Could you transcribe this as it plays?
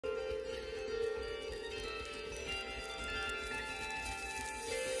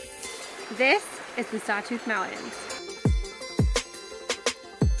This is the Sawtooth Mountains.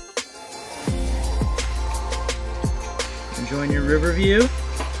 Enjoying your river view?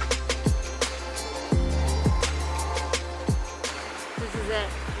 This is it.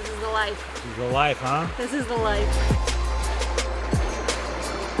 This is the life. This is the life, huh? This is the life.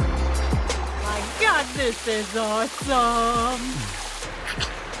 My God, this is awesome.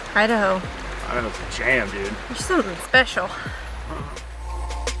 Idaho. Idaho's a jam, dude. There's something special.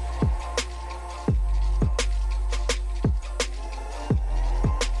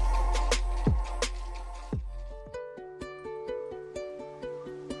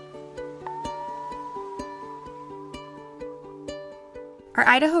 Our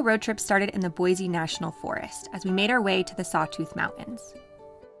Idaho road trip started in the Boise National Forest as we made our way to the Sawtooth Mountains.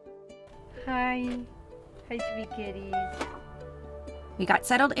 Hi. Hi, sweet kitties. We got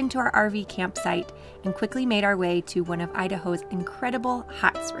settled into our RV campsite and quickly made our way to one of Idaho's incredible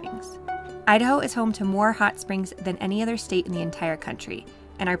hot springs. Idaho is home to more hot springs than any other state in the entire country,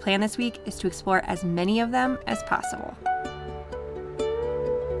 and our plan this week is to explore as many of them as possible.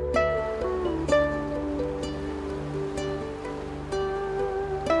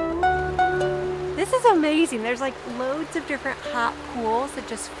 This is amazing. There's like loads of different hot pools that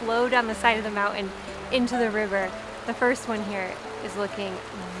just flow down the side of the mountain into the river. The first one here is looking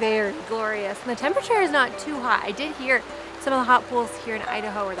very glorious. And the temperature is not too hot. I did hear some of the hot pools here in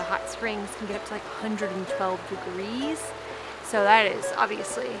Idaho or the hot springs can get up to like 112 degrees. So that is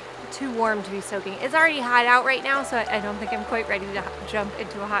obviously too warm to be soaking. It's already hot out right now, so I don't think I'm quite ready to jump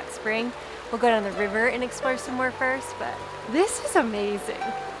into a hot spring. We'll go down the river and explore some more first, but this is amazing.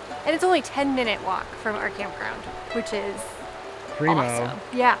 And it's only a 10-minute walk from our campground, which is awesome.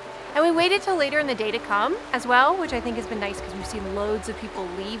 Yeah. And we waited till later in the day to come as well, which I think has been nice because we've seen loads of people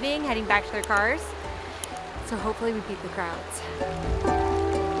leaving, heading back to their cars. So hopefully we beat the crowds.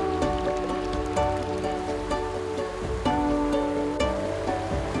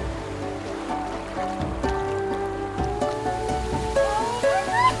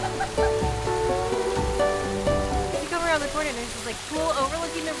 You come around the corner, there's this like pool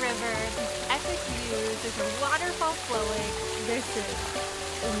overlooking the river, these epic views, there's a waterfall flowing. This is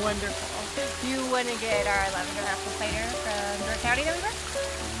wonderful. Do you want to get our lavender apple cider from Door County that we brought?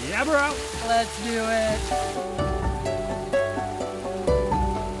 Yeah, bro. Let's do it.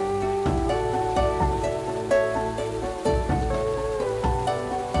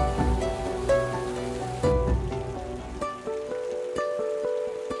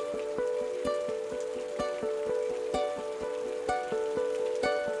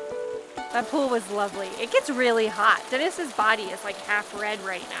 That pool was lovely. It gets really hot. Dennis's body is like half red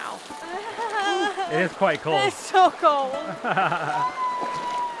right now. It is quite cold. It's so cold.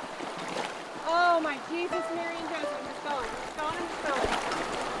 Oh my Jesus, Mary and Joseph. I'm just going. I'm just going. I'm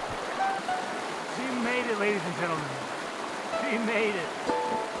just going. She made it, ladies and gentlemen. She made it.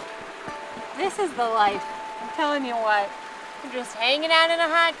 This is the life. I'm telling you what. We're just hanging out in a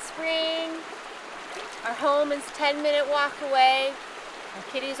hot spring. Our home is 10-minute walk away. Our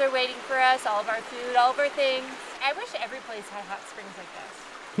kitties are waiting for us, all of our food, all of our things. I wish every place had hot springs like this.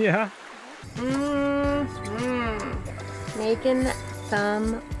 Yeah. Making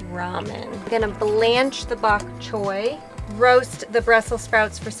some ramen. I'm gonna blanch the bok choy, roast the Brussels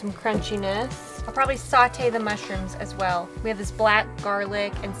sprouts for some crunchiness. I'll probably saute the mushrooms as well. We have this black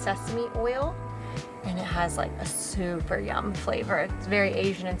garlic and sesame oil, and it has like a super yum flavor. It's very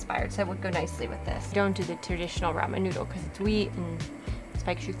Asian inspired, so it would go nicely with this. I don't do the traditional ramen noodle because it's wheat and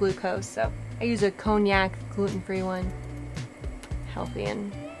spikes your glucose, so I use a cognac gluten-free one. Healthy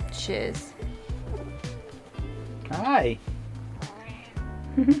and shiz. Hi.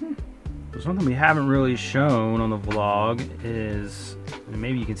 Something we haven't really shown on the vlog is, and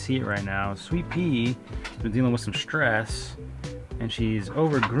maybe you can see it right now, Sweet Pea has been dealing with some stress and she's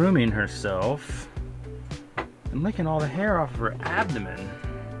over grooming herself and licking all the hair off of her abdomen,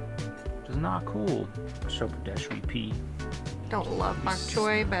 which is not cool. So that Sweet Pea. Don't love bok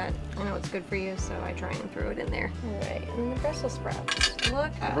choy, but I know it's good for you, so I try and throw it in there. All right, and the Brussels sprouts.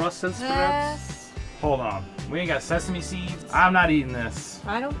 Look at Brussels this. sprouts? Hold on. We ain't got sesame seeds. I'm not eating this.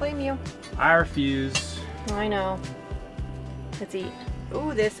 I don't blame you. I refuse. I know. Let's eat.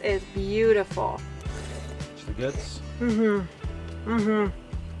 Ooh, this is beautiful. It's the goods. Mm-hmm. Mm-hmm.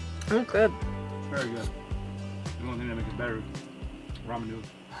 That's good. Very good. The only thing that makes it better is ramen noodles.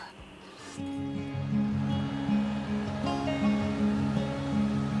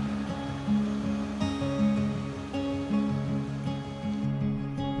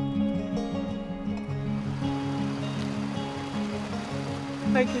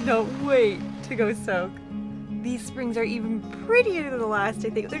 I cannot wait to go soak. these springs are even prettier than the last, I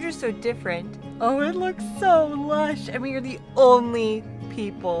think. They're just so different. Oh, it looks so lush. And we are the only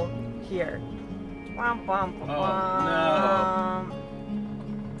people here. Womp, womp, womp. Oh, no.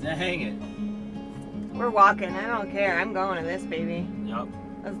 Dang it. We're walking. I don't care. I'm going to this, baby. Yep.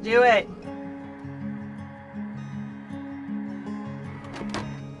 Let's do it.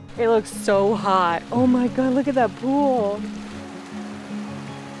 It looks so hot. Oh my God, look at that pool.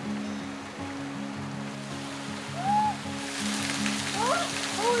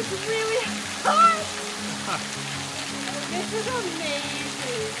 Oh, it's really hot. This is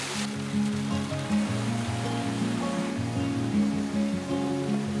amazing.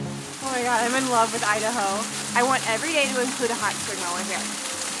 Oh my God, I'm in love with Idaho. I want every day to include a hot spring while we're here.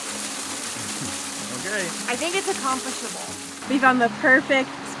 Okay. I think it's accomplishable. We found the perfect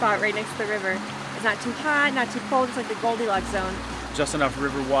spot right next to the river. It's not too hot, not too cold. It's like the Goldilocks zone. Just enough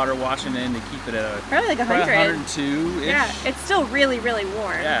river water washing in to keep it at Probably like 100. 102-ish. Yeah, it's still really, really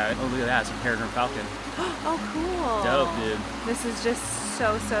warm. Yeah. Oh, look at that. Some peregrine falcon. Oh, cool. Dope, dude. This is just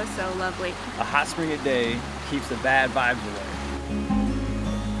so, so, so lovely. A hot spring a day keeps the bad vibes away.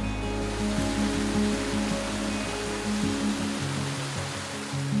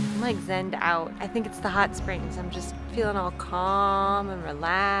 I'm like zenned out. I think it's the hot springs. I'm just feeling all calm and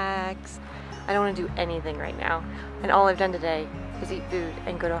relaxed. I don't want to do anything right now. And all I've done today is eat food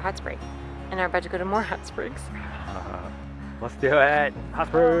and go to a hot spring. And are about to go to more hot springs. Let's do it. Hot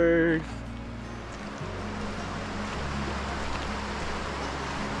springs.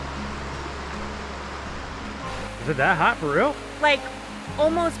 Is it that hot for real? Like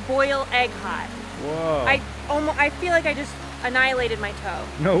almost boil egg hot. Whoa. I feel like I just annihilated my toe.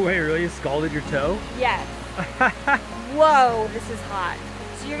 No way, really? You scalded your toe? Yes. Whoa, this is hot.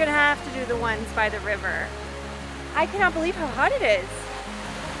 So you're gonna have to do the ones by the river. I cannot believe how hot it is.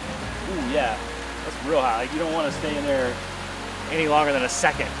 Ooh, yeah. That's real hot. Like, you don't want to stay in there any longer than a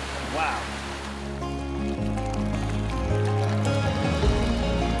second. Wow.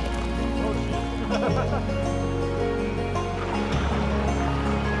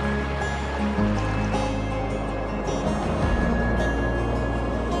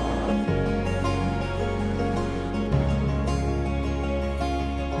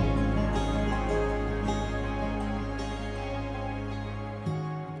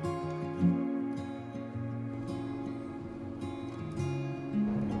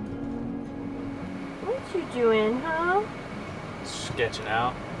 What you doing, huh? Sketching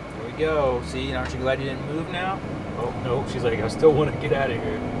out. There we go. See, aren't you glad you didn't move now? Oh, no. She's like, I still want to get out of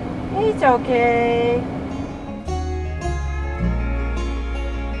here. It's okay.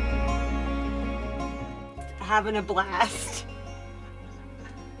 Having a blast.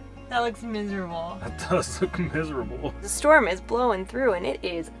 That looks miserable. That does look miserable. The storm is blowing through and it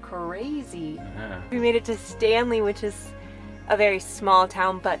is crazy. Yeah. We made it to Stanley, which is a very small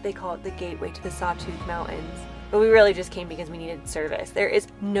town, but they call it the gateway to the Sawtooth Mountains. But we really just came because we needed service. There is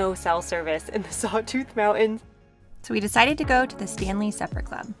no cell service in the Sawtooth Mountains. So we decided to go to the Stanley Supper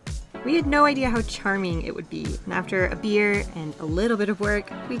Club. We had no idea how charming it would be, and after a beer and a little bit of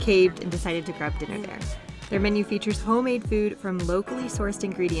work, we caved and decided to grab dinner there. Their menu features homemade food from locally sourced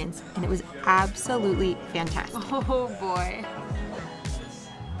ingredients, and it was absolutely fantastic. Oh boy.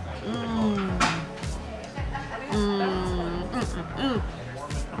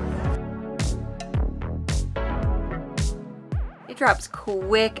 It drops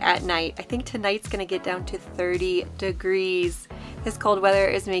quick at night. I think tonight's gonna get down to 30 degrees. This cold weather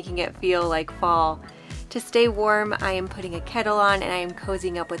is making it feel like fall. To stay warm, I am putting a kettle on and I am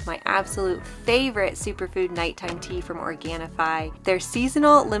cozying up with my absolute favorite superfood nighttime tea from Organifi, their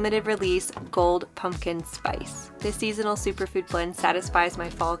seasonal limited release Gold Pumpkin Spice. This seasonal superfood blend satisfies my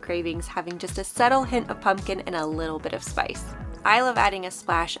fall cravings, having just a subtle hint of pumpkin and a little bit of spice. I love adding a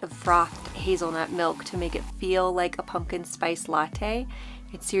splash of frothed hazelnut milk to make it feel like a pumpkin spice latte.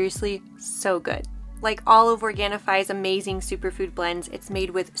 It's seriously so good. Like all of Organifi's amazing superfood blends, it's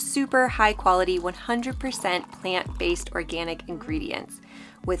made with super high quality 100% plant-based organic ingredients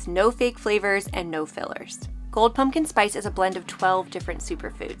with no fake flavors and no fillers. Gold Pumpkin Spice is a blend of 12 different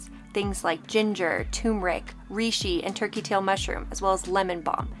superfoods, things like ginger, turmeric, reishi, and turkey tail mushroom, as well as lemon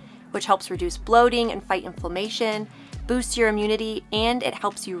balm, which helps reduce bloating and fight inflammation, boosts your immunity, and it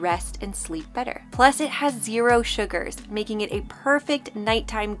helps you rest and sleep better. Plus, it has 0 sugars, making it a perfect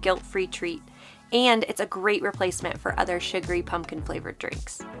nighttime guilt-free treat. And it's a great replacement for other sugary pumpkin flavored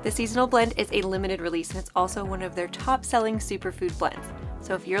drinks. The seasonal blend is a limited release and it's also one of their top selling superfood blends.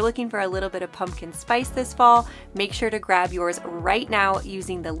 So if you're looking for a little bit of pumpkin spice this fall, make sure to grab yours right now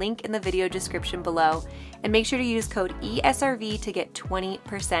using the link in the video description below, and make sure to use code ESRV to get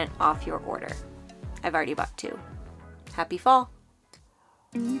 20% off your order. I've already bought 2. Happy fall.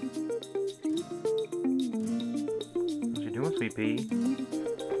 What you doing, Sweet Pea?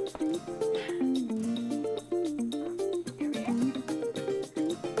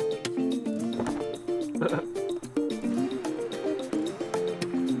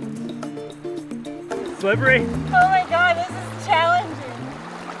 Slippery? Oh my god, this is challenging.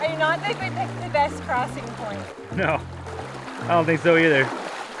 I do not think we picked the best crossing point. No, I don't think so either.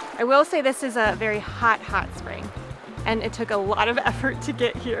 I will say this is a very hot spring, and it took a lot of effort to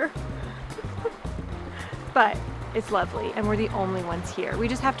get here. But it's lovely, and we're the only ones here. We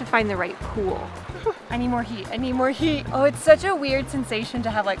just have to find the right pool. I need more heat, I need more heat. Oh, it's such a weird sensation to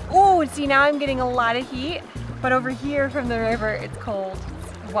have like, oh, see now I'm getting a lot of heat, but over here from the river, it's cold,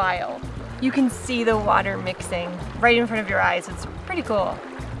 it's wild. You can see the water mixing right in front of your eyes. It's pretty cool.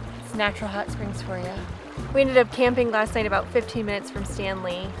 It's natural hot springs for you. We ended up camping last night about 15 minutes from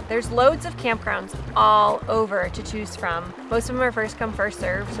Stanley. There's loads of campgrounds all over to choose from. Most of them are first come, first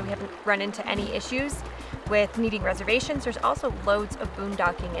serve, so we haven't run into any issues with needing reservations. There's also loads of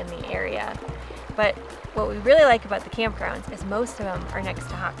boondocking in the area. But what we really like about the campgrounds is most of them are next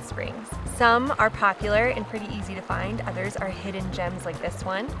to hot springs. Some are popular and pretty easy to find. Others are hidden gems like this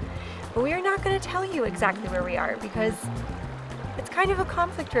one. But we are not going to tell you exactly where we are because it's kind of a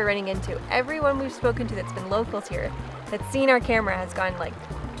conflict we're running into. Everyone we've spoken to that's been locals here, that's seen our camera has gone like,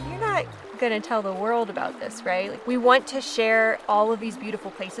 you're not gonna tell the world about this, right? Like, we want to share all of these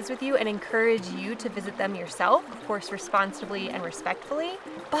beautiful places with you and encourage you to visit them yourself, of course responsibly and respectfully,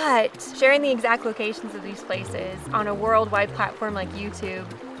 but sharing the exact locations of these places on a worldwide platform like YouTube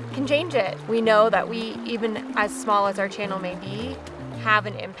can change it. We know that we, even as small as our channel may be, have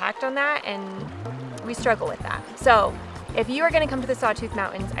an impact on that, and we struggle with that. So if you are going to come to the Sawtooth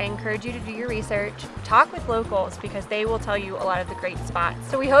Mountains, I encourage you to do your research, talk with locals because they will tell you a lot of the great spots.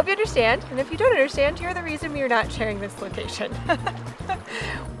 So we hope you understand, and if you don't understand, you're the reason we are not sharing this location.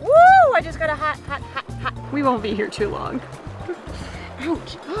 Woo! I just got a hot. We won't be here too long.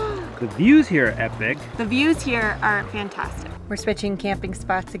 Ouch. The views here are epic. The views here are fantastic. We're switching camping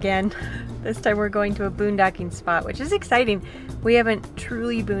spots again. This time we're going to a boondocking spot, which is exciting. We haven't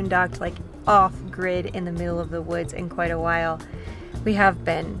truly boondocked like off-grid in the middle of the woods in quite a while. We have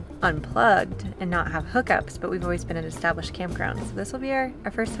been unplugged and not have hookups, but we've always been at established campgrounds. So this will be our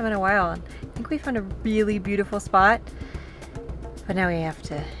first time in a while. And I think we found a really beautiful spot, but now we have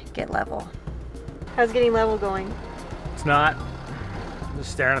to get level. How's getting level going? It's not. I'm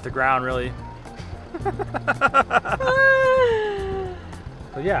just staring at the ground, really.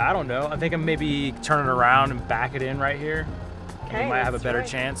 But yeah, I don't know. I think I'm maybe turning around and back it in right here. Okay, we might have a better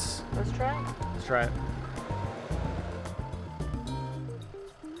chance. Let's try. Let's try it.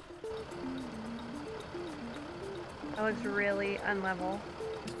 That looks really unlevel.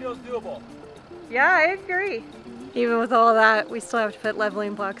 This feels doable. Yeah, I agree. Even with all that, we still have to put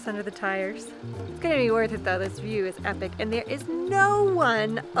leveling blocks under the tires. It's gonna be worth it though. This view is epic and there is no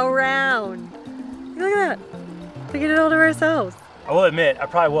one around. Look at that. We get it all to ourselves. I will admit, I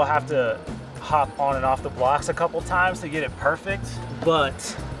probably will have to hop on and off the blocks a couple times to get it perfect,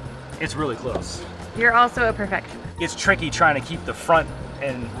 but it's really close. You're also a perfectionist. It's tricky trying to keep the front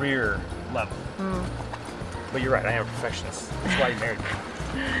and rear level. But you're right, I am a perfectionist. That's why you married me.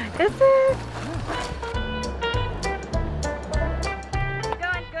 Is it?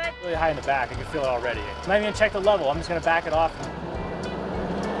 Going good. Really high in the back, I can feel it already. I'm not even gonna check the level, I'm just gonna back it off.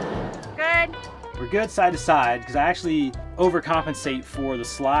 Good. We're good side to side because I actually overcompensate for the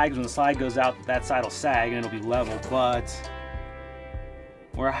slide, because when the slide goes out, that side will sag and it'll be level, but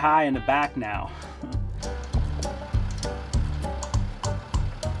we're high in the back now.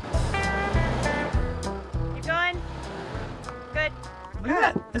 Keep going. Good. Look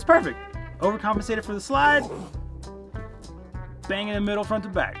at that, it's perfect. Overcompensated for the slide, bang in the middle, front to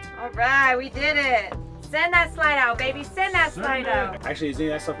back. All right, we did it. Send that slide out, baby. Send that slide out. Actually, is any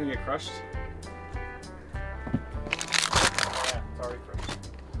of that stuff gonna get crushed?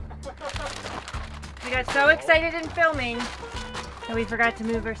 We got so excited in filming that we forgot to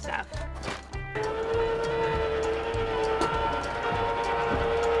move our stuff.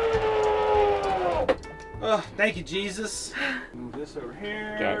 Oh, thank you, Jesus. Move this over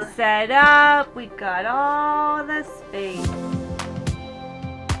here. Get set up. We got all the space.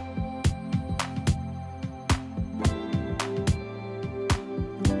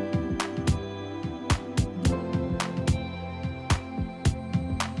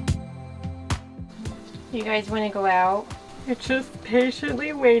 You guys want to go out? They're just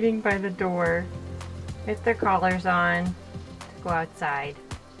patiently waiting by the door with their collars on to go outside.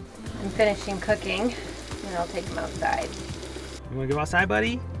 I'm finishing cooking and I'll take them outside. You want to go outside,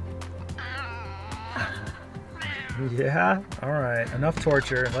 buddy? Yeah? Alright, enough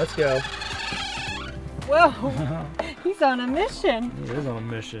torture. Let's go. Whoa, he's on a mission. He is on a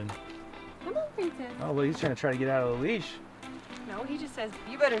mission. Come on, Princess. Oh, well, he's trying to get out of the leash. No, he just says,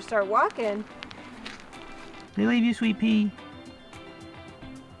 you better start walking. They leave you, Sweet Pea?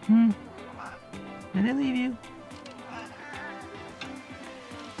 Did they leave you?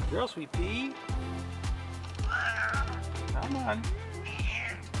 Girl, Sweet Pea. Come on.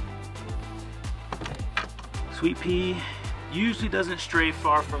 Sweet Pea usually doesn't stray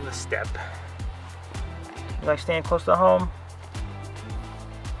far from the step. You like staying close to home?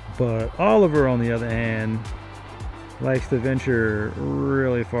 But Oliver, on the other hand, likes to venture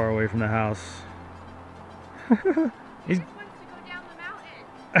really far away from the house. He's He wants to go down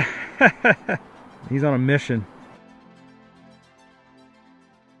the mountain. He's on a mission.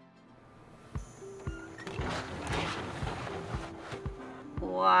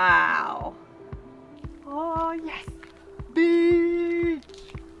 Wow. Oh, yes. Beach.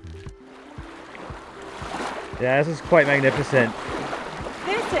 Yeah, this is quite magnificent.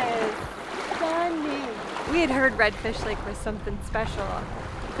 This is stunning. We had heard Redfish Lake was something special.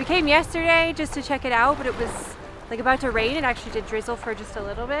 We came yesterday just to check it out, but it was like about to rain. It actually did drizzle for just a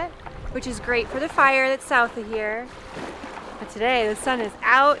little bit, which is great for the fire that's south of here. But today the sun is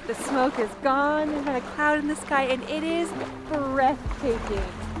out, the smoke is gone, there's not a cloud in the sky, and it is breathtaking.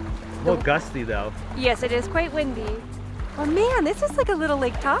 A little gusty though. Yes, it is quite windy. Oh man, this is like a little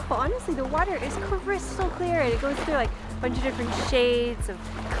Lake Tahoe. Honestly, the water is crystal clear and it goes through like a bunch of different shades of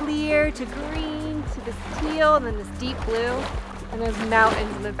clear to green to this teal and then this deep blue. And there's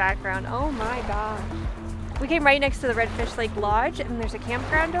mountains in the background. Oh my gosh. We came right next to the Redfish Lake Lodge and there's a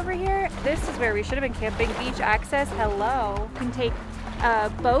campground over here. This is where we should have been camping. Beach access, hello. You can take a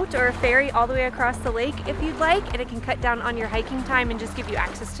boat or a ferry all the way across the lake if you'd like, and it can cut down on your hiking time and just give you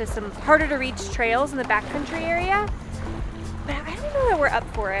access to some harder to reach trails in the backcountry area. But I don't know that we're up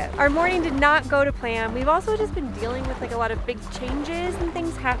for it. Our morning did not go to plan. We've also just been dealing with like a lot of big changes and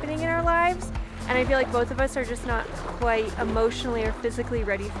things happening in our lives. And I feel like both of us are just not quite emotionally or physically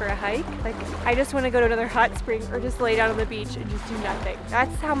ready for a hike. Like, I just want to go to another hot spring or just lay down on the beach and just do nothing.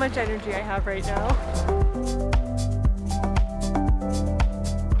 That's how much energy I have right now.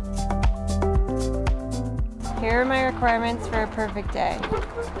 Here are my requirements for a perfect day.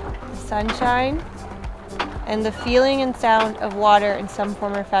 Sunshine and the feeling and sound of water in some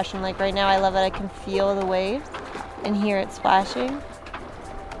form or fashion. Like right now I love that I can feel the waves and hear it splashing.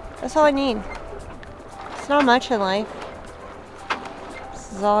 That's all I need. It's not much in life.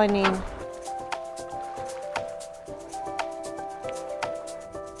 This is all I need.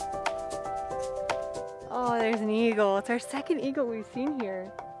 Oh, there's an eagle. It's our second eagle we've seen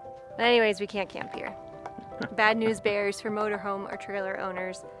here. But anyways, we can't camp here. Bad news bears for motorhome or trailer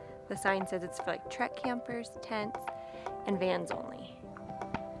owners. The sign says it's for like trek campers, tents, and vans only.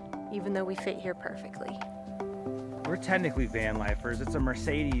 Even though we fit here perfectly. We're technically van lifers. It's a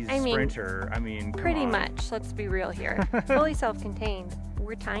Mercedes Sprinter. I mean, come pretty on. much. Let's be real here. Fully self-contained.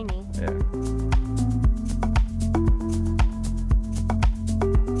 We're tiny. Yeah.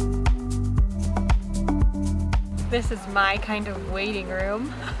 This is my kind of waiting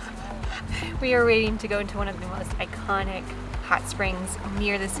room. We are waiting to go into one of the most iconic hot springs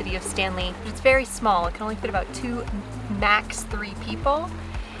near the city of Stanley. It's very small. It can only fit about 2, max 3 people.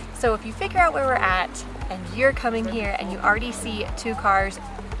 So if you figure out where we're at and you're coming here and you already see 2 cars,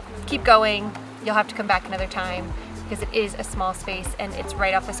 keep going. You'll have to come back another time because it is a small space and it's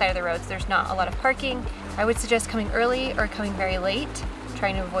right off the side of the road, so there's not a lot of parking. I would suggest coming early or coming very late,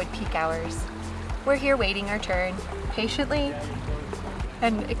 trying to avoid peak hours. We're here waiting our turn, patiently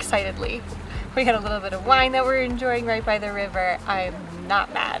and excitedly. We got a little bit of wine that we're enjoying right by the river. I'm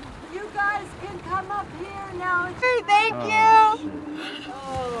not mad. You guys can come up here now. Hey, thank you.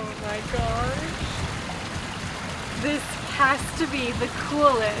 Oh my gosh. This has to be the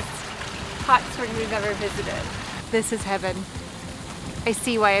coolest hot spring we've ever visited. This is heaven. I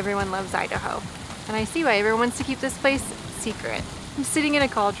see why everyone loves Idaho. And I see why everyone wants to keep this place secret. I'm sitting in a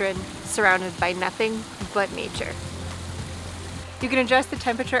cauldron surrounded by nothing but nature. You can adjust the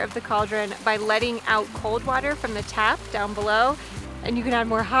temperature of the cauldron by letting out cold water from the tap down below, and you can add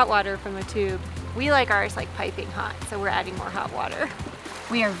more hot water from the tube. We like ours like piping hot, so we're adding more hot water.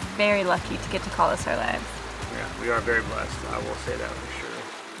 We are very lucky to get to call this our lives. Yeah, we are very blessed. I will say that for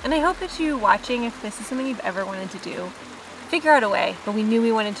sure. And I hope that you watching, if this is something you've ever wanted to do, figure out a way. But we knew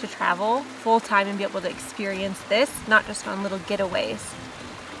we wanted to travel full time and be able to experience this, not just on little getaways.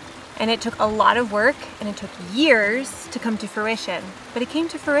 And it took a lot of work and it took years to come to fruition, but it came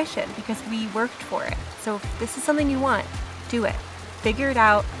to fruition because we worked for it. So if this is something you want, do it. Figure it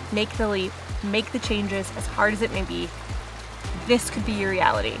out, make the leap, make the changes, as hard as it may be. This could be your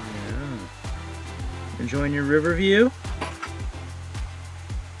reality. Yeah. Enjoying your river view?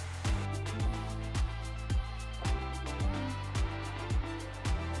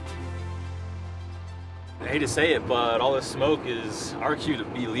 I hate to say it, but all this smoke is our cue to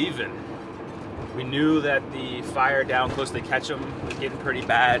be leaving. We knew that the fire down close to Ketchum was getting pretty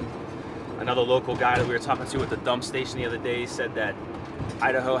bad. Another local guy that we were talking to at the dump station the other day said that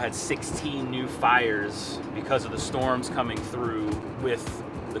Idaho had 16 new fires because of the storms coming through with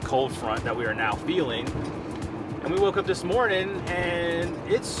the cold front that we are now feeling. And we woke up this morning and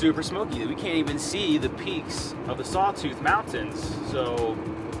it's super smoky. We can't even see the peaks of the Sawtooth Mountains. So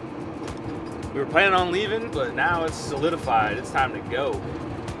we were planning on leaving, but now it's solidified. It's time to go.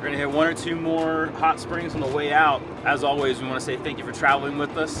 We're gonna hit 1 or 2 more hot springs on the way out. As always, we wanna say thank you for traveling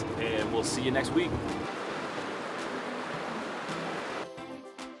with us, and we'll see you next week.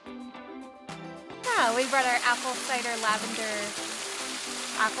 Yeah, we brought our apple cider lavender.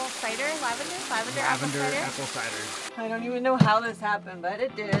 Apple cider? Lavender? Lavender apple cider? I don't even know how this happened, but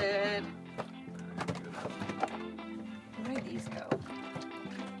it did. Where did these go?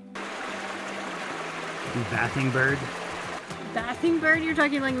 You bathing bird? Bathing bird? You're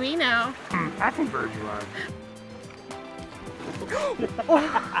talking like me now. Bathing bird you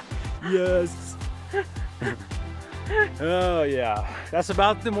are. Yes. Oh yeah, that's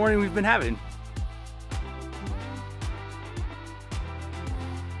about the morning we've been having.